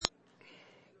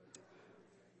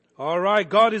All right,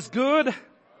 God is good.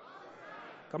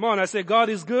 Come on, I say God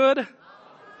is good.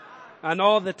 And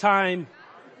all the time.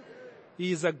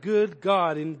 He is a good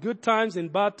God. In good times, in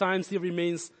bad times, He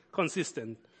remains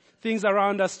consistent. Things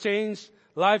around us change.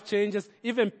 Life changes.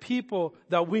 Even people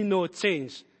that we know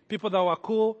change. People that were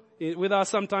cool with us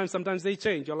sometimes they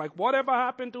change. You're like, whatever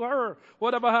happened to her?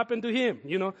 Whatever happened to him?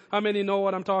 You know, how many know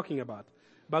what I'm talking about?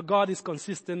 But God is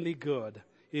consistently good.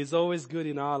 He's always good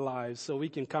in our lives, so we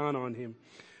can count on Him.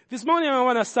 This morning I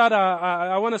want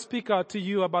to speak to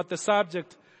you about the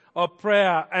subject of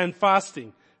prayer and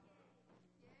fasting.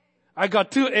 I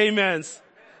got 2 amens.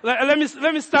 Let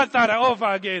me start that over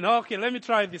again. Okay, let me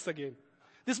try this again.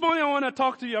 This morning I want to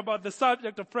talk to you about the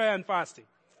subject of prayer and fasting.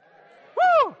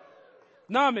 Woo!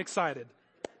 Now I'm excited.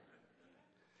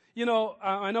 You know,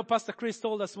 I know Pastor Chris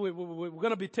told us we're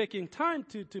going to be taking time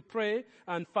to pray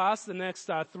and fast the next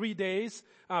 3 days.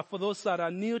 For those that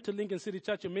are new to Lincoln City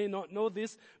Church, you may not know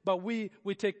this, but we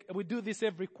do this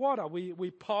every quarter.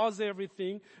 We pause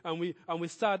everything and we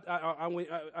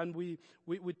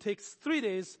take 3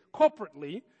 days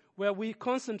corporately where we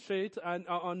concentrate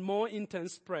on more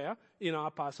intense prayer in our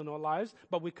personal lives,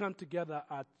 but we come together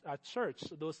at church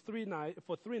for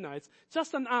 3 nights,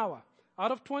 just an hour.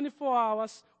 Out of 24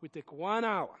 hours, we take 1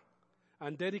 hour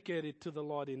and dedicate it to the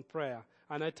Lord in prayer.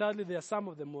 And I tell you, they are some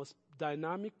of the most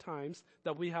dynamic times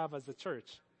that we have as a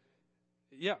church.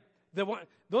 Yeah.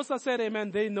 Those that said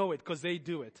amen, they know it because they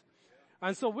do it.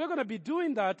 And so we're going to be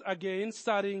doing that again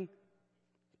starting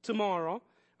tomorrow.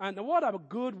 And what a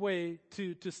good way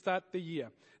to start the year.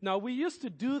 Now, we used to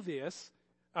do this.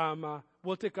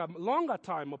 We'll take a longer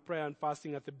time of prayer and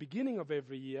fasting at the beginning of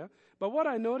every year. But what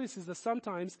I notice is that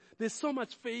sometimes there's so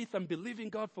much faith and believing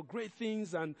God for great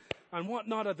things and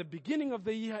whatnot at the beginning of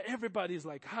the year. Everybody's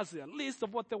like has a list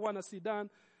of what they want to see done.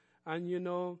 And you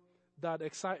know, that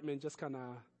excitement just kind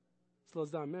of slows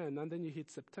down, man. And then you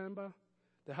hit September.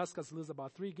 The Huskers lose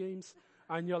about 3 games.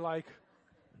 And you're like,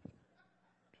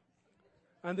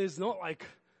 and there's not like,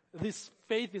 this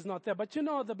faith is not there. But you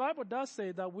know, the Bible does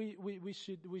say that we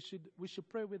should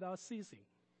pray without ceasing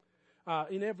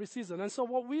in every season. And so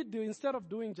what we do, instead of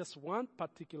doing just one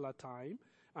particular time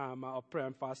of prayer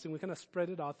and fasting, we kind of spread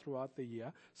it out throughout the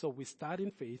year. So we start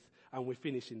in faith and we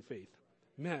finish in faith.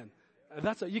 Man,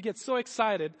 that's you get so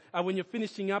excited when you're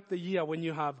finishing up the year, when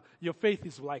you have your faith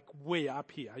is like way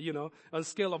up here. You know, on a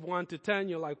scale of 1 to 10,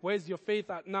 you're like, where's your faith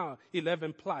at now?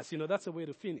 11 plus. You know, that's a way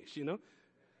to finish. You know.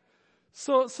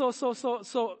 But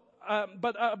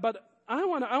I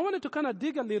wanted to kind of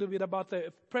dig a little bit about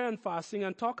the prayer and fasting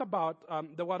and talk about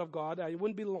the Word of God. It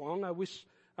wouldn't be long. I wish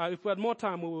if we had more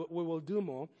time, we will do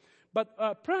more.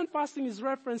 But prayer and fasting is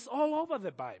referenced all over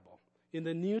the Bible, in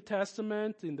the New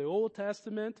Testament, in the Old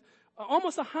Testament,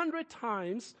 almost 100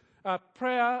 times.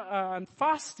 Prayer and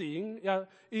fasting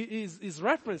is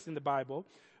referenced in the Bible,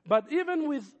 but even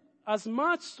with as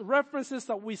much references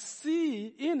that we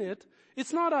see in it,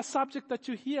 it's not a subject that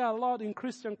you hear a lot in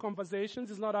Christian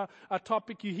conversations. It's not a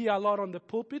topic you hear a lot on the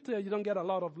pulpit. You don't get a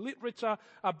lot of literature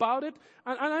about it.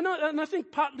 And I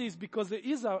think partly it's because there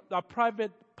is a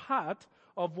private part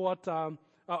of what,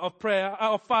 of prayer,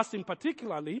 of fasting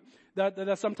particularly,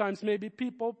 that sometimes maybe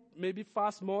people maybe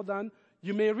fast more than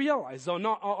you may realize or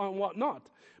not, or whatnot.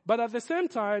 But at the same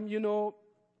time, you know,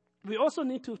 we also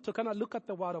need to kind of look at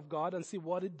the Word of God and see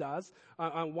what it does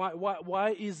and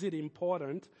why is it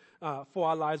important for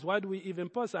our lives? Why do we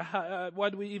even why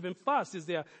do we even fast? Is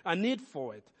there a need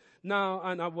for it? Now,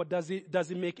 and what does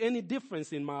it make any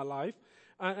difference in my life?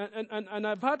 And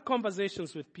I've had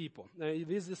conversations with people.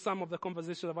 This is some of the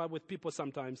conversations I've had with people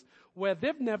sometimes where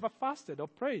they've never fasted or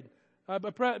prayed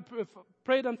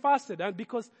and fasted, and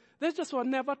because they just were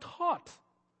never taught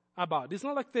about it. It's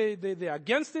not like they're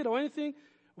against it or anything.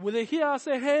 When they hear us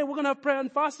say, hey, we're going to have prayer and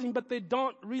fasting, but they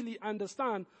don't really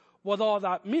understand what all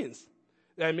that means.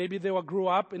 Maybe they grew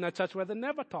up in a church where they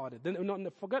never taught it. They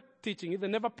forget teaching it. They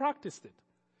never practiced it.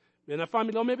 In a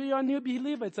family, or maybe you're a new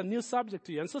believer. It's a new subject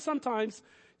to you. And so sometimes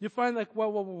you find like,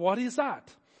 well, what is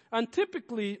that? And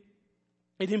typically,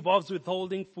 it involves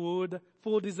withholding food.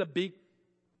 Food is a big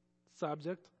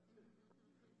subject.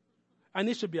 And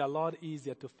it should be a lot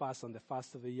easier to fast on the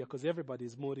fast of the year because everybody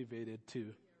is motivated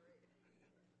to.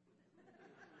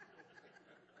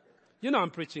 You know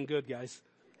I'm preaching good, guys.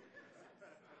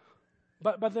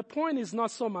 But the point is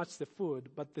not so much the food,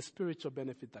 but the spiritual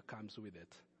benefit that comes with it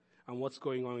and what's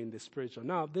going on in the spiritual.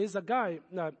 Now, there's a guy,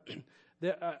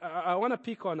 I want to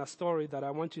pick on a story that I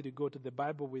want you to go to the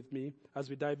Bible with me as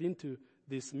we dive into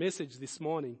this message this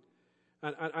morning.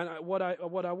 And what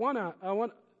I want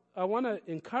to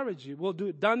encourage you, we'll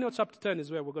do Daniel chapter 10 is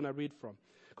where we're going to read from.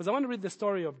 Because I want to read the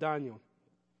story of Daniel.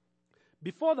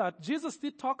 before that, Jesus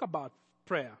did talk about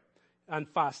prayer and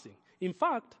fasting. In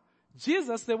fact,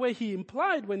 Jesus, the way he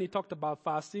implied when he talked about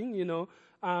fasting,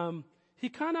 he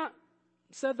kind of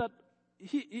said that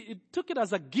he took it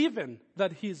as a given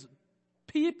that his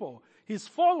people, his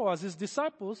followers, his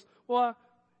disciples,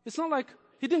 it's not like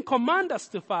he didn't command us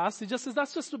to fast. He just says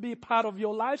that's just to be part of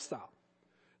your lifestyle.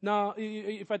 Now,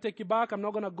 if I take you back, I'm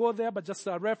not going to go there, but just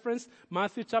a reference,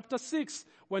 Matthew chapter 6,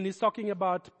 when he's talking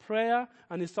about prayer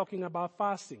and he's talking about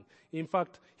fasting. In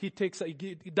fact, he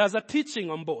does a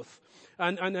teaching on both.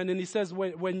 And then he says,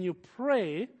 when you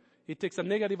pray, he takes a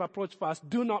negative approach first.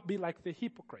 Do not be like the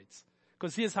hypocrites,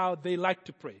 because here's how they like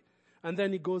to pray. And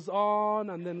then he goes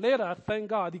on, and then later, thank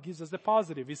God, he gives us the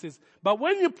positive. He says, but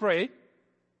when you pray,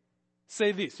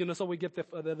 say this, so we get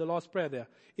the Lord's Prayer there.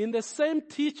 In the same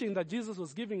teaching that Jesus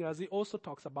was giving us, he also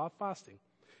talks about fasting.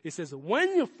 He says,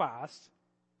 when you fast,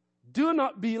 do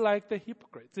not be like the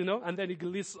hypocrites, and then he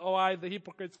lists why the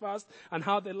hypocrites fast and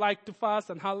how they like to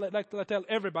fast and how they like to tell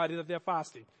everybody that they're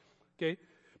fasting. Okay?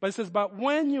 But he says, but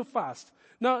when you fast.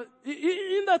 Now,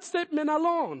 in that statement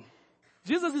alone,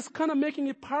 Jesus is kind of making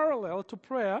it parallel to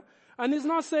prayer, and he's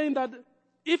not saying that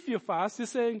if you fast, he's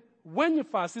saying when you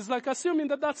fast. It's like assuming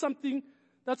that that's something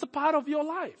that's a part of your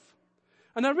life.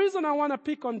 And the reason I want to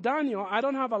pick on Daniel, I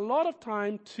don't have a lot of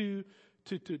time to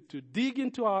dig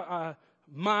into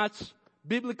much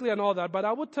biblically and all that, but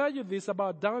I will tell you this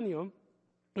about Daniel.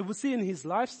 If we see in his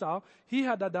lifestyle, he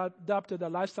had adopted a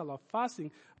lifestyle of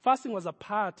fasting. Fasting was a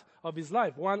part of his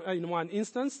life. In one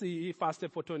instance, he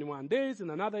fasted for 21 days. In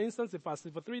another instance, he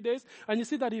fasted for 3 days. And you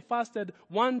see that he fasted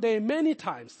one day many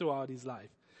times throughout his life.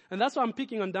 And that's why I'm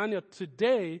picking on Daniel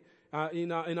today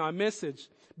in our message,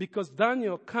 because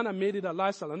Daniel kind of made it a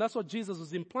lifestyle. And that's what Jesus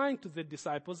was implying to the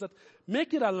disciples, that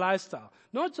make it a lifestyle.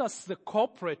 Not just the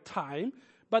corporate time,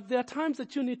 but there are times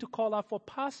that you need to call out for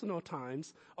personal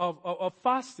times of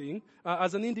fasting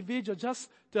as an individual, just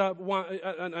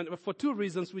and for two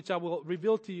reasons, which I will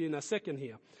reveal to you in a second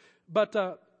here.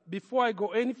 But before I go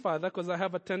any further, because I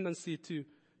have a tendency to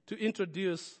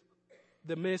introduce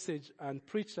the message and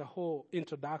preach the whole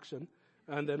introduction,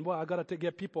 and then I got to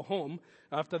get people home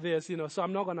after this, so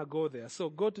I'm not going to go there. So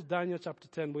go to Daniel chapter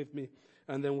 10 with me,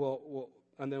 and then we'll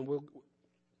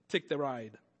take the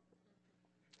ride.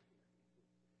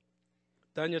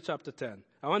 Daniel chapter 10.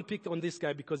 I want to pick on this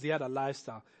guy because he had a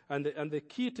lifestyle. And the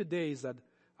key today is that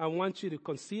I want you to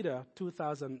consider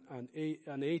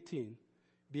 2018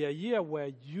 be a year where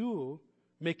you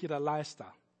make it a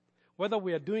lifestyle. Whether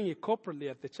we are doing it corporately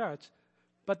at the church,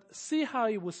 but see how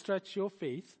it will stretch your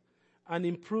faith and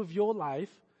improve your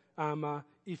life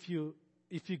if you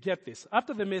get this.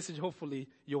 After the message, hopefully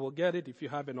you will get it if you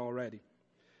haven't already.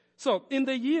 So, in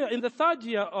the third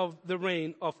year of the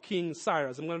reign of King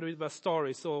Cyrus, I'm going to read the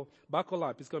story, so buckle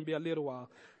up. It's going to be a little while.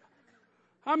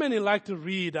 How many like to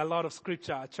read a lot of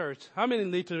scripture at church? How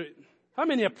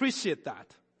many appreciate that?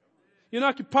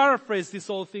 I could paraphrase this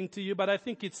whole thing to you, but I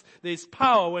think there's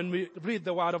power when we read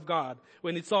the Word of God,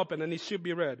 when it's open, and it should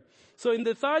be read. So, in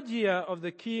the third year of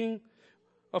the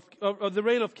the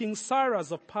reign of King Cyrus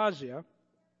of Persia,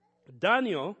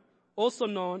 Daniel, also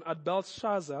known as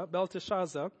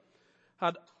Belteshazzar,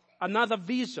 had another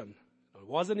vision. It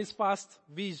wasn't his first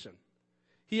vision.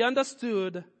 He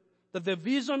understood that the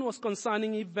vision was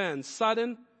concerning events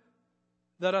that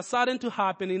are certain to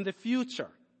happen in the future.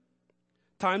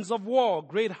 Times of war,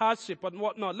 great hardship, and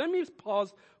whatnot. Let me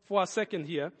pause for a second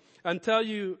here and tell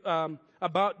you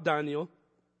about Daniel,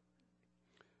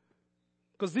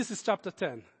 because this is chapter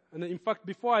 10. And in fact,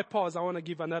 before I pause, I want to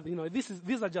give another,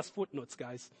 these are just footnotes,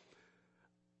 guys.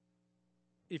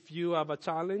 If you have a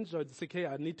challenge or say, hey,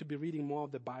 I need to be reading more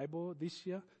of the Bible this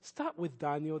year, start with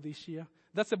Daniel this year.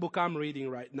 That's the book I'm reading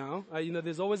right now.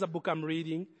 There's always a book I'm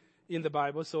reading in the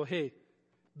Bible. So, hey,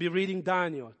 be reading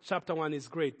Daniel. Chapter 1 is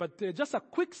great. But just a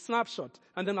quick snapshot,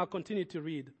 and then I'll continue to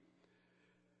read.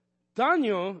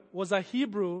 Daniel was a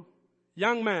Hebrew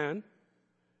young man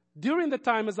during the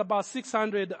time, it's about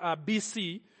 600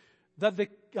 BC, that the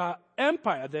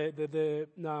empire,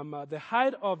 the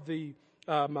height of the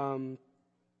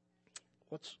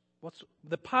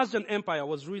the Persian Empire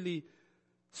was really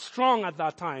strong at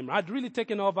that time. Had really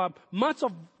taken over much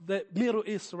of the Middle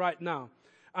East right now.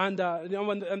 And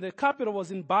the capital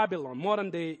was in Babylon,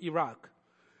 modern-day Iraq.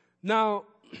 Now,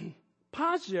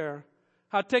 Persia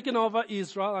had taken over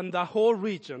Israel and the whole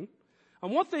region.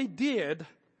 And what they did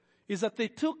is that they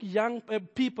took young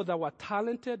people that were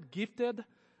talented, gifted,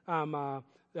 the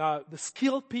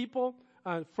skilled people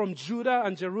from Judah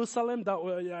and Jerusalem,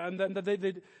 and then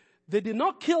they did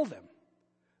not kill them.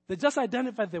 They just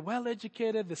identified the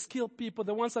well-educated, the skilled people,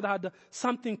 the ones that had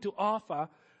something to offer,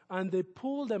 and they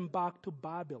pulled them back to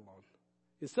Babylon.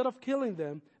 Instead of killing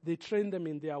them, they trained them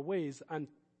in their ways, and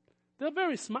they're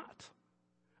very smart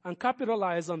and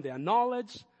capitalized on their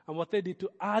knowledge and what they did to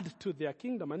add to their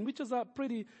kingdom, and which is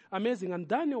pretty amazing. And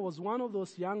Daniel was one of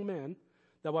those young men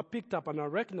that were picked up and are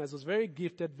recognized was very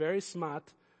gifted, very smart,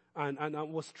 and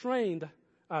was trained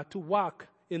to work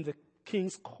in the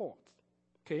king's court.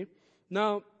 Okay?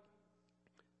 Now,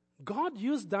 God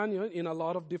used Daniel in a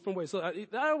lot of different ways. So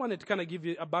I wanted to kind of give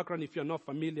you a background if you're not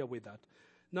familiar with that.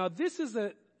 Now, this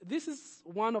is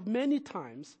one of many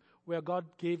times where God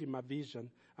gave him a vision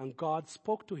and God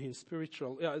spoke to him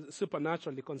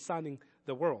supernaturally concerning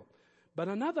the world. But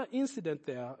another incident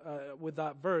there with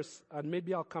that verse, and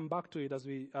maybe I'll come back to it as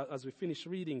we finish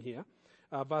reading here,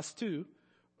 verse 2,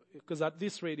 because at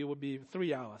this rate it would be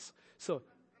 3 hours. So,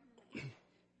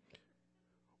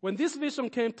 when this vision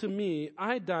came to me,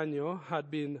 I, Daniel,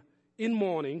 had been in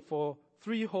mourning for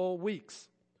 3 whole weeks.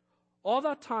 All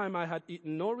that time I had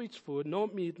eaten no rich food, no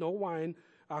meat, no wine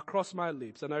across my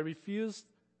lips, and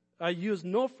I used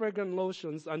no fragrant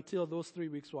lotions until those 3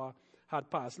 weeks had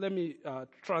passed. Let me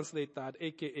translate that,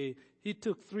 aka he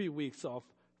took 3 weeks of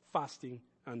fasting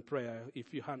and prayer,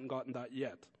 if you hadn't gotten that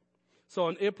yet. So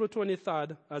on April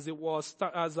 23rd, as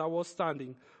I was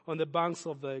standing on the banks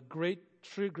of the great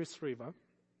Tigris River,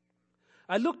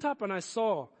 I looked up and I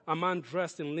saw a man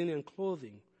dressed in linen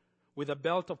clothing with a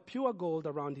belt of pure gold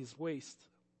around his waist.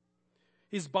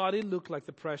 His body looked like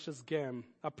a precious gem.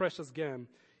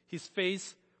 His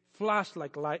face flashed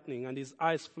like lightning and his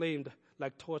eyes flamed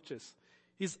like torches.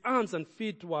 His arms and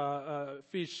feet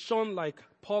shone like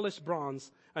polished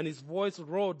bronze, and his voice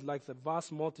roared like the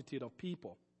vast multitude of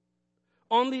people.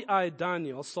 Only I,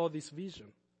 Daniel, saw this vision.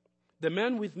 The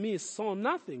men with me saw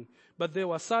nothing, but they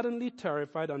were suddenly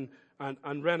terrified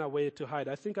and ran away to hide.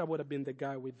 I think I would have been the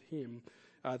guy with him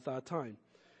at that time.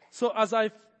 So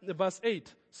verse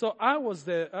 8, so I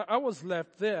was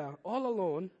left there all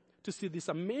alone to see this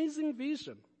amazing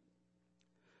vision.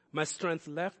 My strength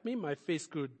left me, my face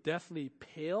grew deathly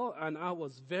pale, and I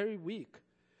was very weak.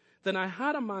 Then I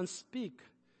heard a man speak,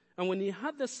 and when I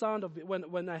heard the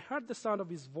sound of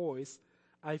his voice,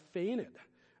 I fainted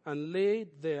and lay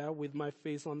there with my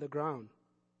face on the ground.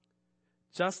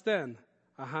 Just then,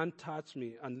 a hand touched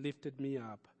me and lifted me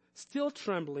up, still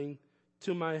trembling,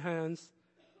 to my hands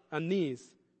and knees.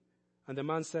 And the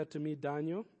man said to me,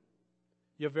 Daniel,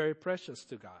 you're very precious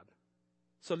to God.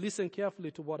 So listen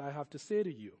carefully to what I have to say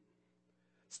to you.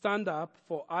 Stand up,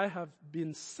 for I have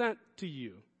been sent to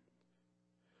you.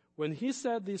 When he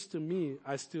said this to me,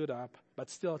 I stood up, but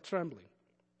still trembling.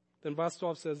 Then verse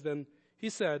 12 says, then he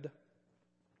said,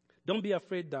 don't be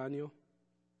afraid, Daniel.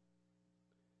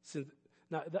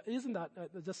 Now,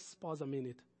 just pause a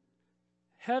minute.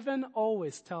 Heaven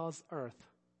always tells earth,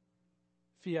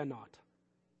 fear not.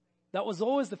 That was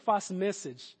always the first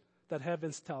message that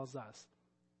heaven tells us.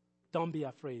 Don't be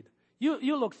afraid.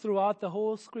 You look throughout the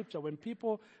whole scripture when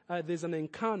people, there's an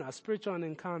encounter, a spiritual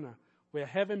encounter, where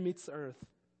heaven meets earth.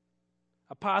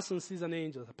 A person sees an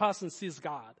angel, a person sees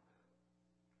God.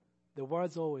 The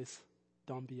word's always,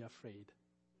 don't be afraid.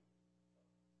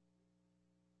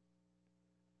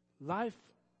 Life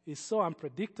is so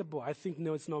unpredictable. I think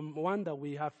it's no wonder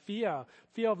we have fear.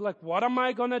 Fear of like, what am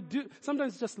I going to do?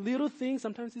 Sometimes it's just little things.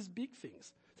 Sometimes it's big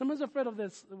things. Sometimes we're afraid of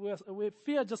this.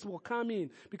 Fear just will come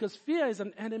in because fear is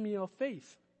an enemy of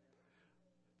faith.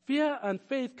 Fear and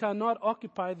faith cannot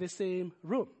occupy the same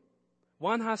room.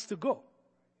 One has to go.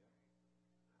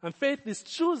 And faith is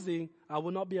choosing, I will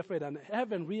not be afraid. And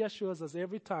heaven reassures us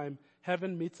every time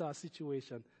heaven meets our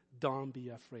situation. Don't be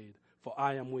afraid, for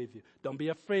I am with you. Don't be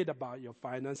afraid about your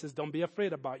finances. Don't be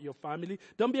afraid about your family.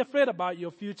 Don't be afraid about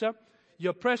your future.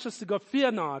 You're precious to God.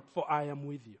 Fear not, for I am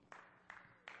with you.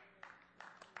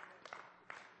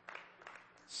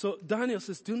 So Daniel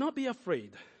says, do not be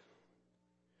afraid.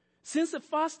 Since the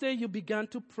first day you began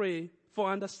to pray for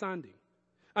understanding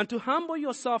and to humble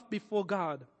yourself before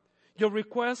God, your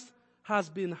request has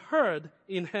been heard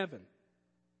in heaven.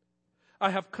 I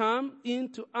have come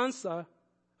in answer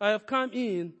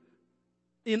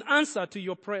to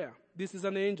your prayer. This is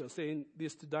an angel saying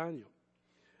this to Daniel.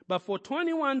 But for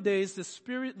 21 days, the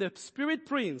spirit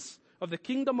prince of the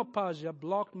kingdom of Persia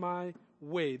blocked my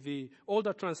way. The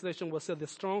older translation will say the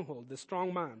stronghold, the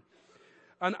strong man.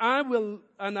 And I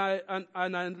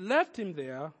left him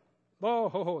there.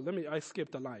 I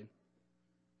skipped a line.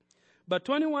 But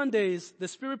 21 days, the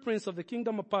spirit prince of the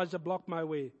kingdom of Persia blocked my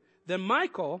way. Then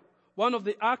Michael, one of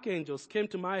the archangels, came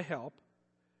to my help,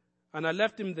 and I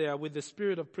left him there with the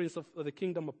spirit of prince of the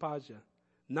kingdom of Persia.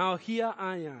 Now here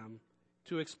I am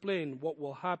to explain what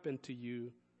will happen to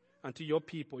you and to your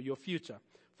people, your future.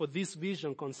 for this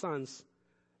vision concerns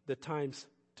the times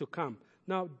to come.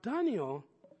 Now, Daniel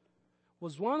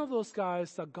was one of those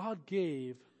guys that God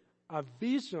gave a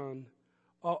vision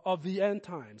of the end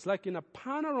times, like in a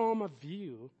panorama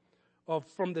view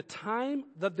from the time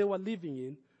that they were living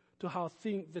in to how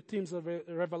the themes of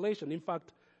Revelation. In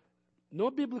fact, no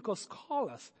biblical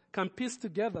scholars can piece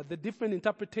together the different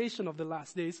interpretation of the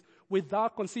last days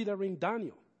without considering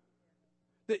Daniel.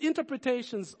 The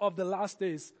interpretations of the last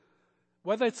days,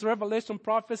 whether it's Revelation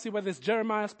prophecy, whether it's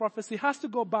Jeremiah's prophecy, has to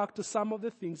go back to some of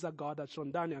the things that God had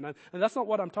shown Daniel. And that's not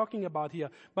what I'm talking about here.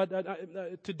 But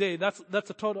today, that's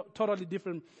a totally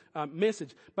different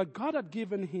message. But God had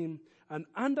given him an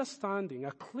understanding,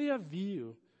 a clear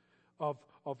view of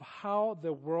how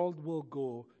the world will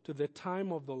go to the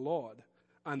time of the Lord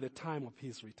and the time of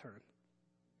his return.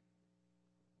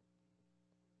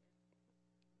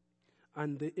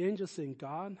 And the angel saying,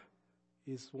 God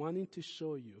is wanting to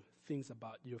show you things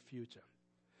about your future.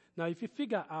 Now, if you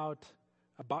figure out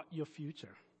about your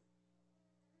future,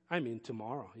 I mean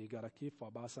tomorrow, you got a key for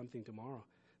about something tomorrow,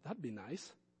 that'd be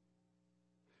nice.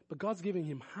 But God's giving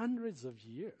him hundreds of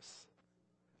years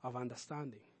of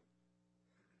understanding.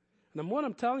 And what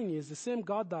I'm telling you is the same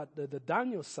God that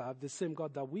Daniel served, the same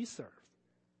God that we serve.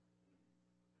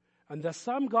 And the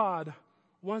same God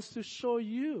wants to show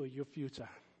you your future,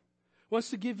 wants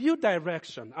to give you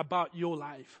direction about your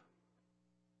life.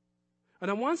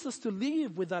 And I want us to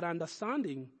live with that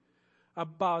understanding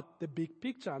about the big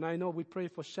picture. And I know we pray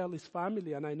for Shelley's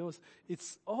family, and I know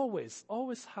it's always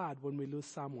hard when we lose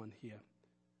someone here.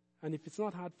 And if it's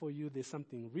not hard for you, there's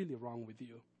something really wrong with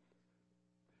you.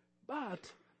 But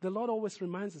the Lord always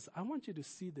reminds us, I want you to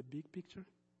see the big picture.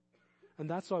 And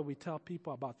that's why we tell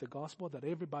people about the gospel, that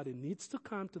everybody needs to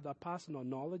come to the personal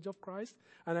knowledge of Christ.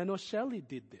 And I know Shelley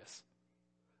did this.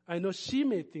 I know she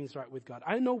made things right with God.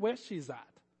 I know where she's at.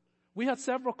 We had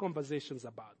several conversations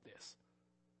about this.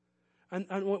 And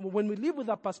when we live with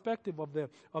that perspective of the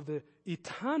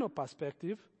eternal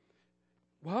perspective,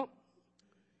 well,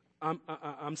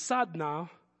 I'm sad now.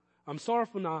 I'm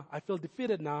sorrowful now. I feel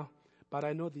defeated now. But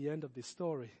I know the end of this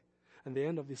story. And the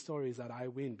end of this story is that I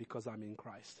win because I'm in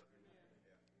Christ.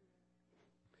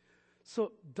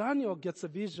 So Daniel gets a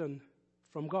vision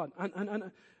from God.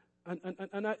 And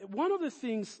one of the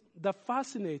things that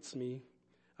fascinates me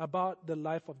about the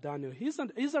life of Daniel, he's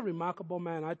a remarkable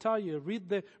man. I tell you,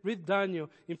 read Daniel.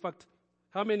 In fact,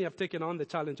 how many have taken on the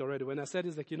challenge already? When I said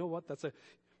it's like, you know what,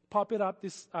 pop it up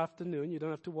this afternoon. You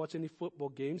don't have to watch any football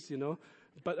games, you know.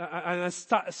 But I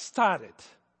started.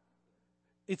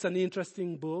 It's an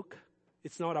interesting book.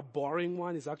 It's not a boring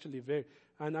one. It's actually very...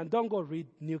 And don't go read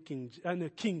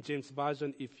King James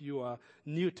Version if you are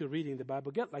new to reading the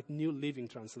Bible. Get like New Living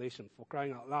Translation, for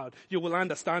crying out loud. You will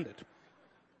understand it.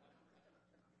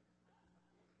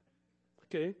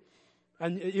 Okay?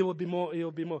 And it will be more.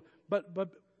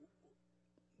 But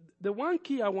the one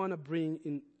key I want to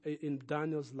bring in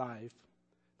Daniel's life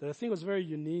that I think was very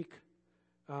unique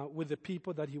with the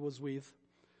people that he was with,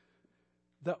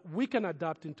 that we can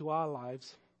adapt into our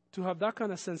lives to have that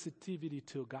kind of sensitivity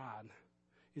to God,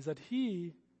 is that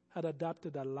he had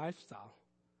adopted a lifestyle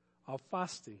of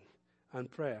fasting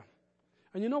and prayer.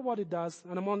 And you know what it does?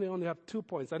 And I only have 2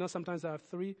 points. I know sometimes I have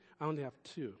 3. I only have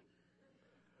 2.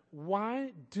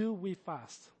 Why do we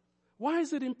fast? Why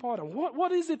is it important?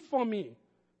 What is it for me?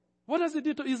 What does it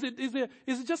do to, is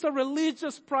it just a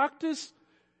religious practice?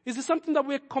 Is it something that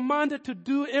we're commanded to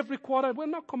do every quarter? We're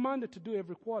not commanded to do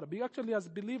every quarter. But actually, as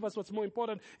believers, what's more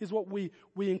important is what we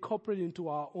incorporate into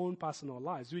our own personal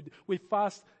lives. We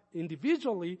fast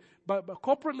individually, but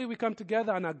corporately we come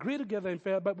together and agree together in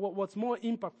prayer. But what's more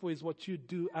impactful is what you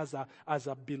do as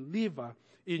a believer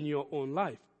in your own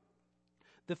life.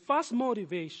 The first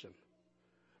motivation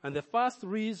and the first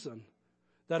reason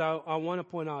that I want to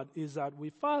point out is that we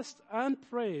fast and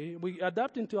pray. We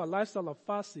adapt into a lifestyle of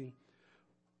fasting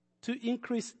to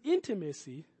increase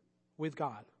intimacy with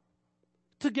God,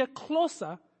 to get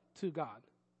closer to God.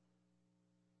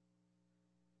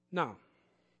 Now,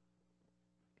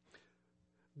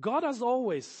 God has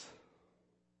always,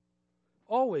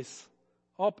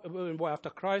 after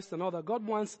Christ and all that, God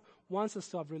wants us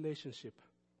to have relationship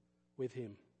with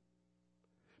Him.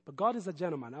 But God is a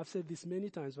gentleman. I've said this many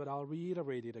times, but I'll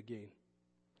reiterate it again.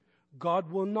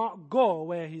 God will not go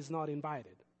where He's not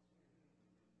invited.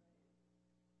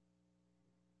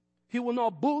 He will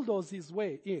not bulldoze His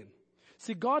way in.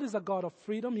 See, God is a God of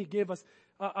freedom. He gave us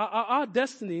our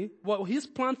destiny, what His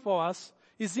plan for us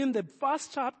is in the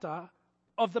first chapter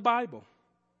of the Bible.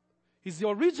 It's the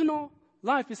original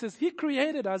life. He says He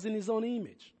created us in His own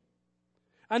image.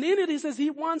 And in it He says He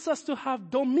wants us to have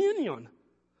dominion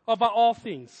over all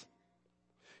things.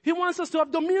 He wants us to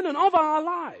have dominion over our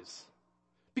lives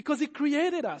because He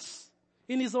created us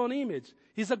in His own image.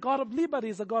 He's a God of liberty.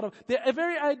 He's a God of, the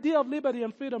very idea of liberty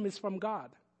and freedom is from God.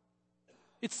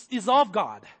 It's of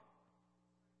God.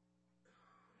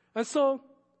 And so,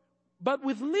 but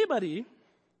with liberty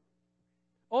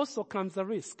also comes a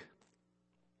risk.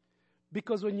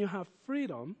 Because when you have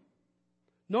freedom,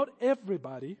 not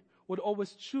everybody would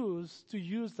always choose to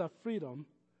use that freedom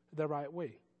the right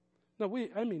way. Now, we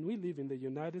live in the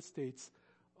United States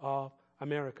of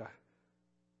America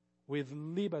with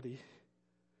liberty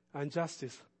and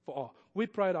justice for all. We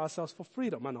pride ourselves for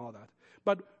freedom and all that.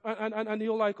 But, and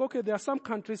you're like, okay, there are some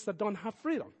countries that don't have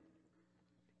freedom.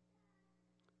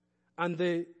 And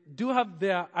they do have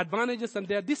their advantages and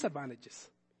their disadvantages.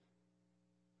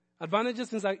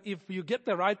 Advantages is like if you get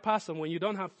the right person when you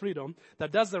don't have freedom,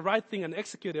 that does the right thing and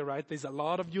execute it right, there's a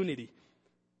lot of unity.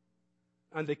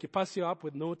 And they can pass you up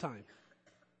with no time.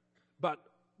 But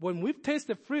when we've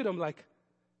tasted freedom, like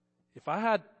if I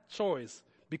had choice,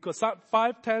 because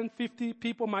 5, 10, 50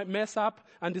 people might mess up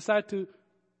and decide to,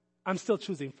 I'm still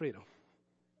choosing freedom.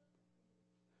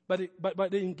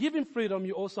 But in giving freedom,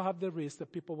 you also have the risk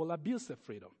that people will abuse the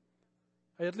freedom.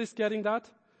 Are you at least getting that?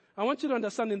 I want you to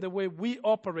understand in the way we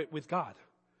operate with God.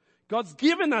 God's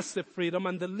given us the freedom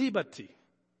and the liberty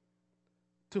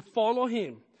to follow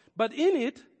Him. But in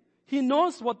it, He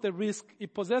knows what the risk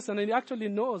it possesses, and He actually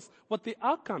knows what the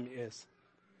outcome is.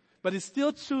 But He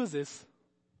still chooses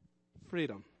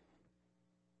freedom.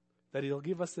 That He'll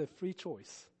give us a free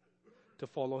choice to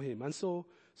follow Him. And so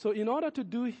in order to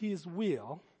do His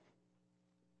will,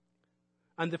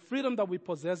 and the freedom that we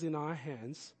possess in our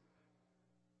hands,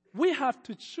 we have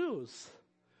to choose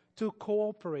to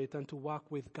cooperate and to work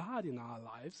with God in our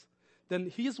lives. Then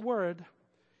His word,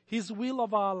 His will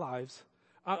of our lives,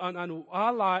 and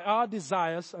our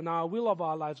desires and our will of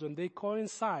our lives, when they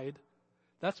coincide,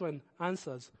 that's when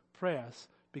answers, prayers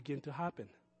begin to happen.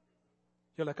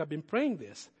 You're like, I've been praying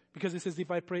this. Because He says, if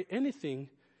I pray anything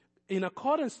in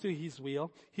accordance to His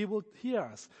will, He will hear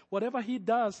us. Whatever He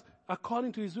does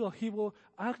according to His will, He will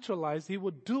actualize, He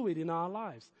will do it in our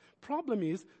lives. Problem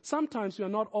is, sometimes we are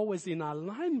not always in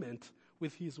alignment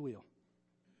with His will.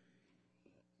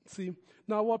 See,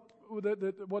 now what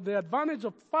the advantage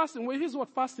of fasting, well, here's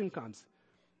what fasting comes.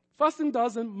 Fasting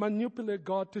doesn't manipulate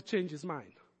God to change His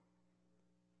mind.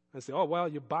 And say, oh, well,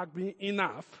 you bugged me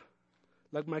enough.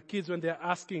 Like my kids when they're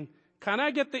asking, can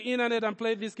I get the internet and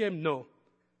play this game? No.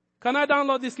 Can I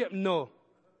download this game? No.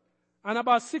 And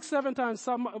about 6, 7 times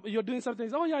you're doing something,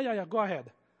 oh yeah, go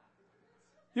ahead.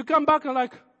 You come back and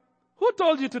like, who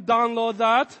told you to download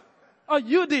that? Oh,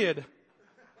 you did.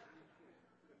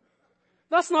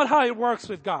 That's not how it works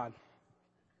with God.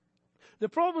 The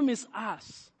problem is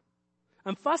us.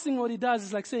 And fasting, what it does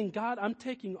is like saying, God, I'm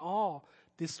taking all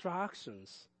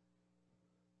distractions.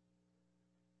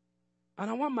 And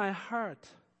I want my heart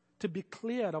to be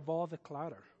cleared of all the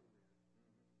clutter.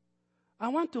 I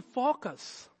want to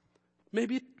focus.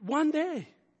 Maybe 1 day.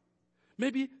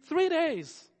 Maybe 3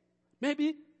 days.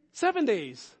 Maybe 7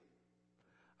 days.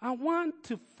 I want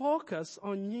to focus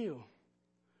on You.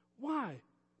 Why?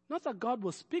 Not that God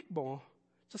will speak more,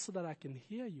 just so that I can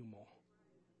hear You more.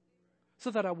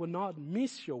 So that I will not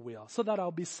miss Your will. So that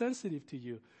I'll be sensitive to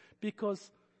You.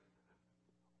 Because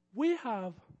we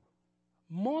have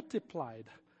multiplied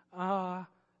our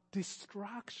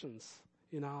distractions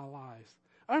in our lives.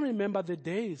 I remember the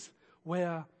days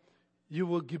where you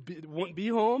won't be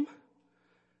home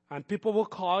and people will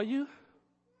call you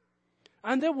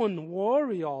and they wouldn't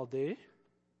worry all day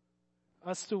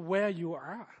as to where you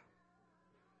are.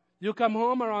 You come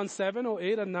home around 7 or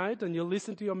 8 at night and you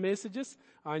listen to your messages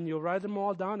and you write them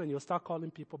all down and you'll start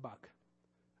calling people back.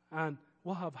 And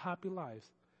we'll have happy lives.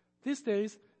 These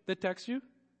days, they text you.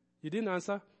 You didn't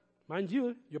answer. Mind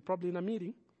you, you're probably in a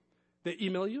meeting. They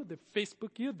email you. They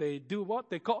Facebook you. They do what?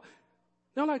 They call.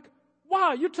 They're like,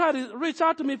 wow, you tried to reach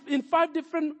out to me in 5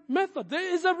 different methods.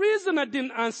 There is a reason I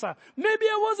didn't answer. Maybe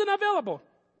I wasn't available.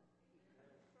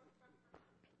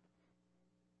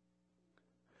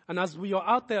 And as we are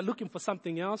out there looking for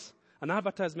something else, an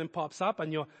advertisement pops up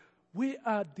and we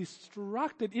are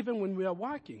distracted even when we are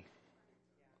working.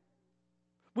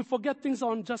 We forget things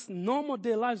on just normal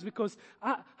day lives because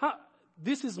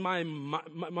this is my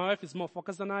wife is more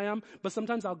focused than I am, but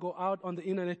sometimes I'll go out on the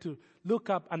internet to look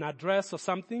up an address or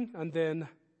something, and then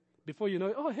before you know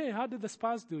it, oh, hey, how did the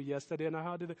Spurs do yesterday?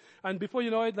 And before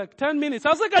you know it, like 10 minutes,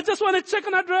 I was like, I just want to check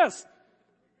an address.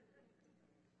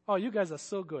 Oh, you guys are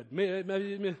so good.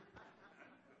 Maybe.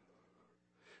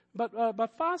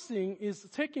 But fasting is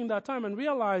taking that time and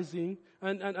realizing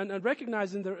and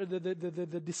recognizing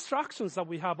the distractions that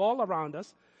we have all around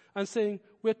us and saying,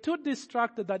 we're too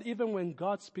distracted that even when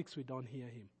God speaks, we don't hear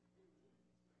him.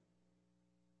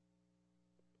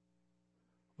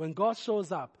 When God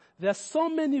shows up, there are so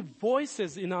many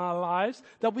voices in our lives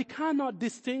that we cannot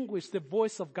distinguish the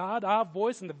voice of God, our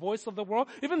voice, and the voice of the world,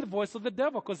 even the voice of the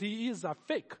devil, because he is a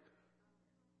fake.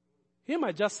 He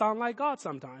might just sound like God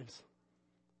sometimes.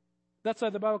 That's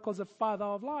why the Bible calls the father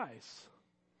of lies.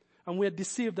 And we're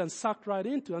deceived and sucked right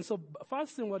into. And so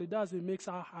fasting, what it does, it makes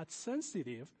our hearts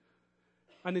sensitive.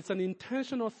 And it's an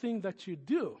intentional thing that you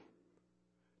do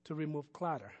to remove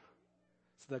clutter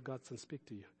so that God can speak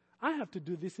to you. I have to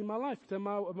do this in my life. Tell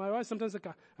my wife sometimes, like,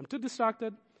 I'm too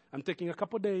distracted. I'm taking a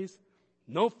couple days.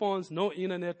 No phones, no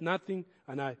internet, nothing.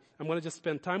 And I'm going to just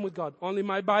spend time with God. Only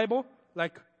my Bible,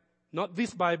 like not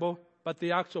this Bible, but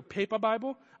the actual paper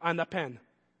Bible and a pen.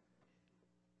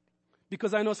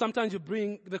 Because I know sometimes you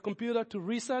bring the computer to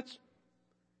research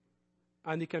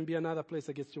and it can be another place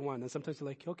that gets you one. And sometimes you're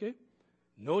like, okay,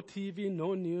 no TV,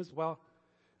 no news. Well,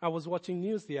 I was watching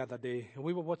news the other day.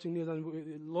 We were watching news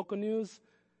and local news,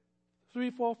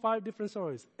 3, 4, 5 different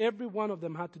stories. Every one of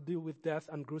them had to do with death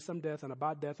and gruesome death and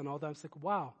about death and all that. I was like,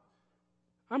 wow,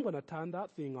 I'm going to turn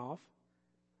that thing off.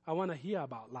 I want to hear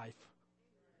about life.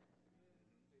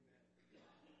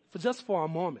 Just for a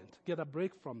moment, get a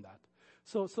break from that.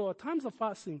 So at times of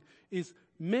fasting is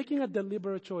making a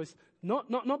deliberate choice,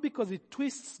 not because it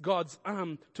twists God's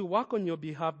arm to work on your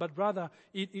behalf, but rather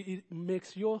it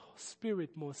makes your spirit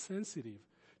more sensitive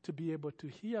to be able to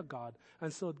hear God.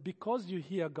 And so because you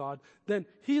hear God, then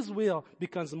his will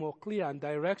becomes more clear and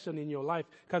direction in your life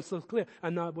becomes so clear.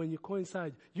 And now when you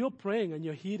coincide, you're praying and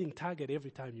you're hitting target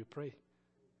every time you pray.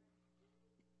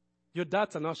 Your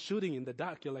darts are not shooting in the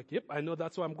dark. You're like, yep, I know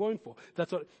that's what I'm going for.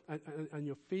 That's what, and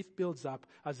your faith builds up.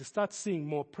 As you start seeing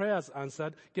more prayers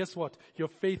answered, guess what? Your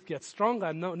faith gets stronger.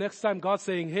 And now next time God's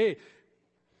saying, hey,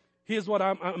 here's what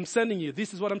I'm sending you.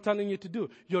 This is what I'm telling you to do.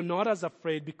 You're not as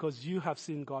afraid because you have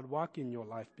seen God work in your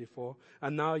life before.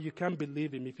 And now you can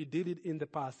believe him. If he did it in the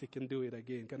past, he can do it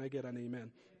again. Can I get an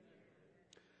amen?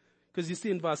 Because you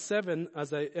see in verse 7,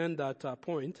 as I end that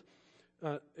point,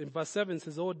 in verse 7 it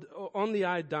says, only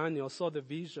I, Daniel, saw the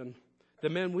vision. The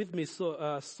men with me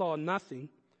saw nothing,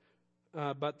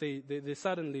 but they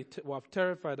suddenly were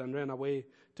terrified and ran away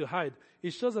to hide.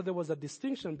 It shows that there was a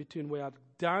distinction between where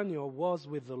Daniel was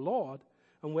with the Lord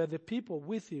and where the people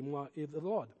with him were with the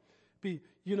Lord.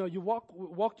 You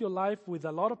walk your life with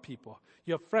a lot of people,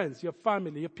 your friends, your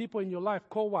family, your people in your life,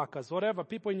 co-workers, whatever,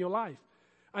 people in your life.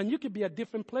 And you could be at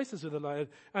different places with the Lord.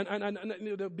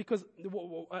 And because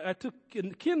I took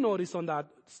keen notice on that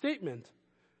statement.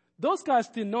 Those guys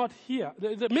did not hear.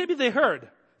 Maybe they heard.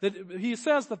 He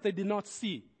says that they did not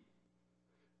see.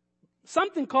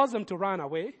 Something caused them to run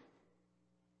away.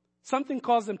 Something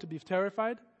caused them to be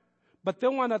terrified. But they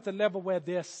weren't at the level where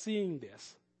they're seeing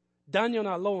this. Daniel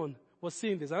alone was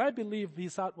seeing this. And I believe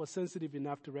his heart was sensitive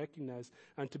enough to recognize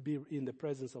and to be in the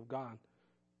presence of God.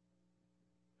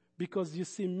 Because you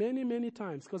see many, many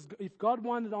times, because if God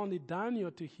wanted only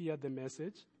Daniel to hear the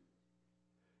message,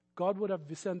 God would have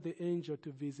sent the angel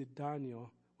to visit Daniel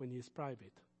when he's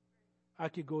private. I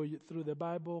could go through the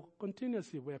Bible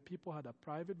continuously where people had a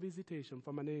private visitation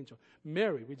from an angel.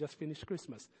 Mary, we just finished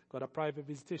Christmas, got a private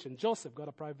visitation. Joseph got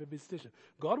a private visitation.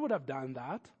 God would have done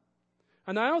that.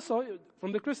 And I also,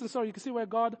 from the Christian story, you can see where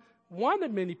God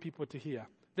wanted many people to hear.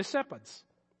 The shepherds.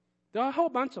 There are a whole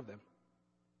bunch of them.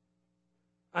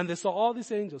 And they saw all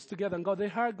these angels together and they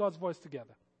heard God's voice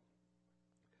together.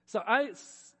 So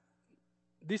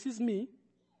this is me.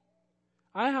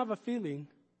 I have a feeling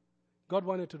God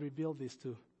wanted to reveal this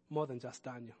to more than just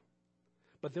Daniel.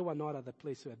 But they were not at the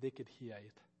place where they could hear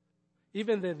it.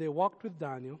 Even though they walked with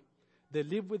Daniel, they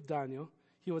lived with Daniel,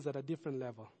 he was at a different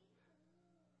level.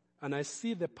 And I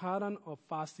see the pattern of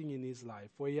fasting in his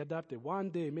life where he adapted one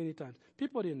day, many times.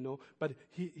 People didn't know, but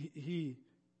he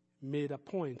made a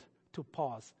point to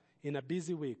pause in a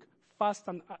busy week. Fast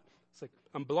and it's like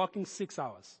I'm blocking 6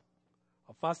 hours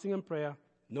of fasting and prayer,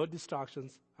 no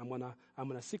distractions. I'm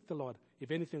gonna seek the Lord.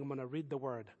 If anything, I'm gonna read the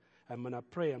Word. I'm gonna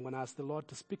pray. I'm gonna ask the Lord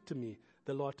to speak to me,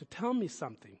 the Lord to tell me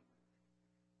something.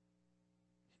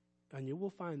 And you will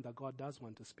find that God does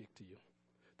want to speak to you,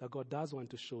 that God does want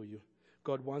to show you.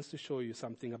 God wants to show you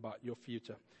something about your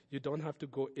future. You don't have to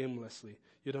go aimlessly.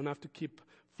 You don't have to keep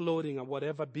floating on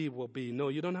whatever be will be. No,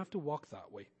 you don't have to walk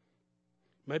that way.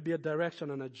 Might be a direction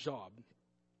on a job.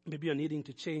 Maybe you're needing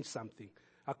to change something.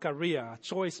 A career, a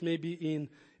choice maybe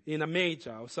in a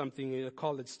major or something, a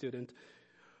college student.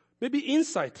 Maybe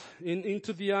insight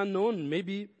into the unknown.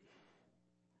 Maybe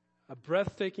a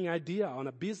breathtaking idea on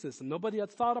a business that nobody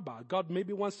had thought about. God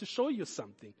maybe wants to show you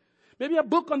something. Maybe a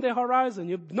book on the horizon.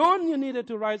 You've known you needed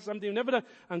to write something. You never done.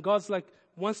 And God's like,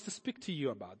 wants to speak to you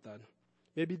about that.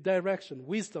 Maybe direction,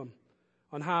 wisdom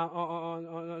on how,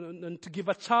 on to give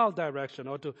a child direction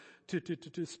or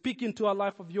to speak into a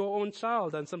life of your own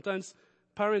child. And sometimes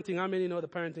parenting, how many know the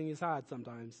parenting is hard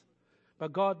sometimes?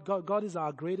 But God is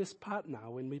our greatest partner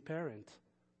when we parent.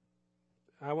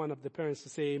 I want the parents to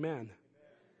say amen.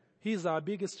 He's our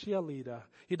biggest cheerleader.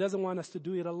 He doesn't want us to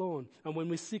do it alone. And when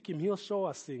we seek Him, He'll show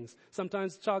us things.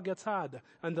 Sometimes the child gets hard.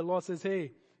 And the Lord says,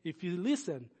 hey, if you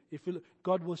listen,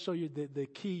 God will show you the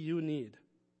key you need.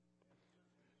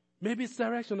 Maybe it's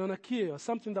direction on a key or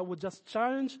something that will just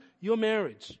challenge your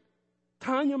marriage.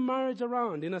 Turn your marriage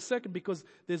around in a second because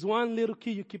there's one little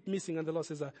key you keep missing and the Lord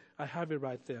says, I have it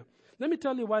right there. Let me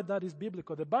tell you why that is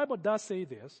biblical. The Bible does say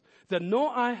this, that no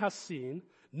eye has seen,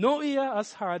 no ear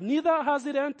has heard, neither has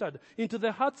it entered into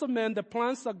the hearts of men the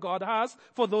plans that God has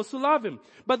for those who love Him.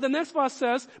 But the next verse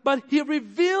says, but He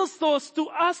reveals those to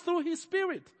us through His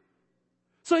Spirit.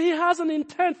 So He has an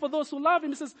intent for those who love Him.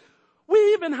 He says, we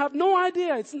even have no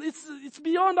idea. It's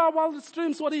beyond our wildest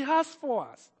dreams what He has for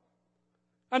us.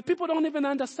 And people don't even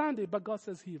understand it, but God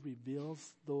says He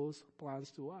reveals those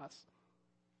plans to us.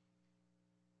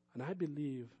 And I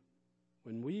believe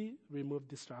when we remove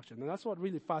distraction, and that's what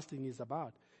really fasting is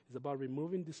about. It's about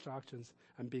removing distractions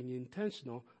and being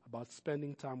intentional about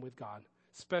spending time with God.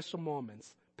 Special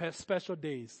moments, special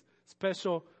days,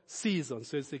 special seasons.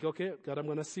 So it's like, okay, God, I'm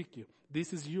going to seek You.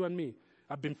 This is You and me.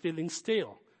 I've been feeling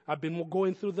stale. I've been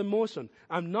going through the motion.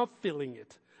 I'm not feeling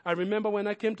it. I remember when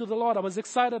I came to the Lord, I was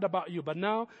excited about You, but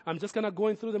now I'm just kind of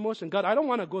going through the motion. God, I don't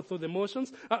want to go through the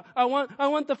motions. I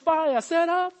want the fire. Set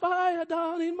a fire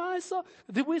down in my soul.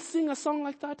 Did we sing a song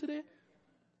like that today?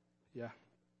 Yeah.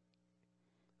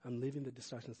 I'm leaving the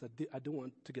distractions. I do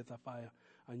want to get that fire.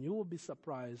 And you will be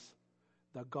surprised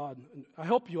that God, I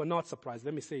hope you are not surprised,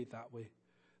 let me say it that way,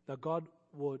 that God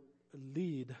would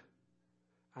lead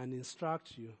and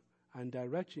instruct you and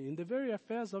direct you in the very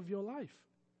affairs of your life.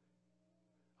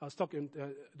 I was talking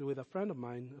with a friend of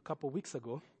mine a couple of weeks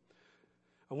ago.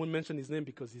 I won't mention his name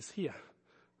because he's here.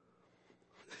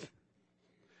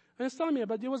 And he's telling me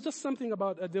about, there was just something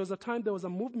about, there was a time there was a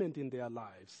movement in their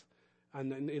lives.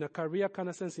 And in a career kind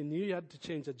of sense, he knew he had to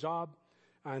change a job.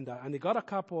 And he got a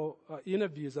couple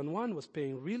interviews, and one was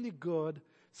paying really good,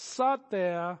 sat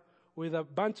there with a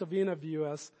bunch of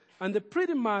interviewers, and they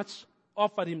pretty much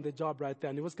offered him the job right there.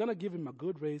 And he was going to give him a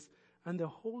good raise. And the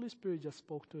Holy Spirit just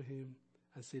spoke to him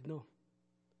and said no.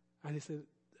 And he said,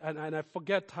 and I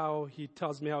forget how he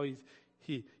tells me how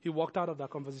he walked out of that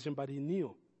conversation, but he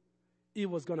knew it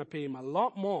was going to pay him a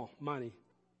lot more money.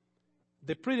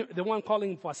 The one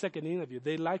calling him for a second interview,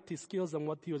 they liked his skills and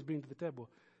what he was bringing to the table.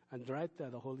 And right there,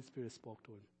 the Holy Spirit spoke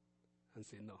to him and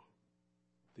said, no,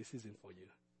 this isn't for you.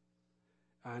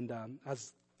 And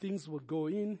as things will go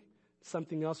in,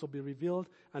 something else will be revealed.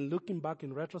 And looking back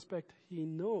in retrospect, he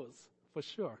knows for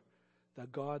sure that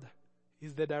God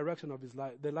is the direction of his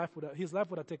life. His life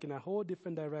would have taken a whole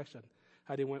different direction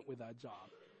had he went with that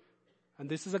job. And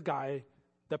this is a guy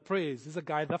that prays. This is a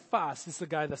guy that fasts. This is a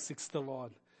guy that seeks the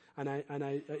Lord. And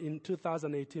I in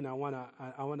 2018, I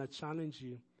wanna challenge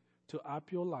you to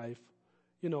up your life.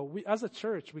 You know, we as a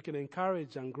church, we can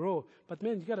encourage and grow. But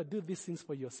man, you got to do these things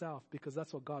for yourself because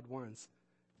that's what God wants.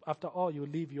 After all, you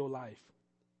live your life.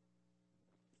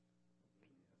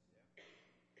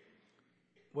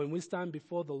 When we stand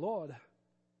before the Lord,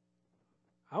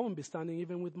 I won't be standing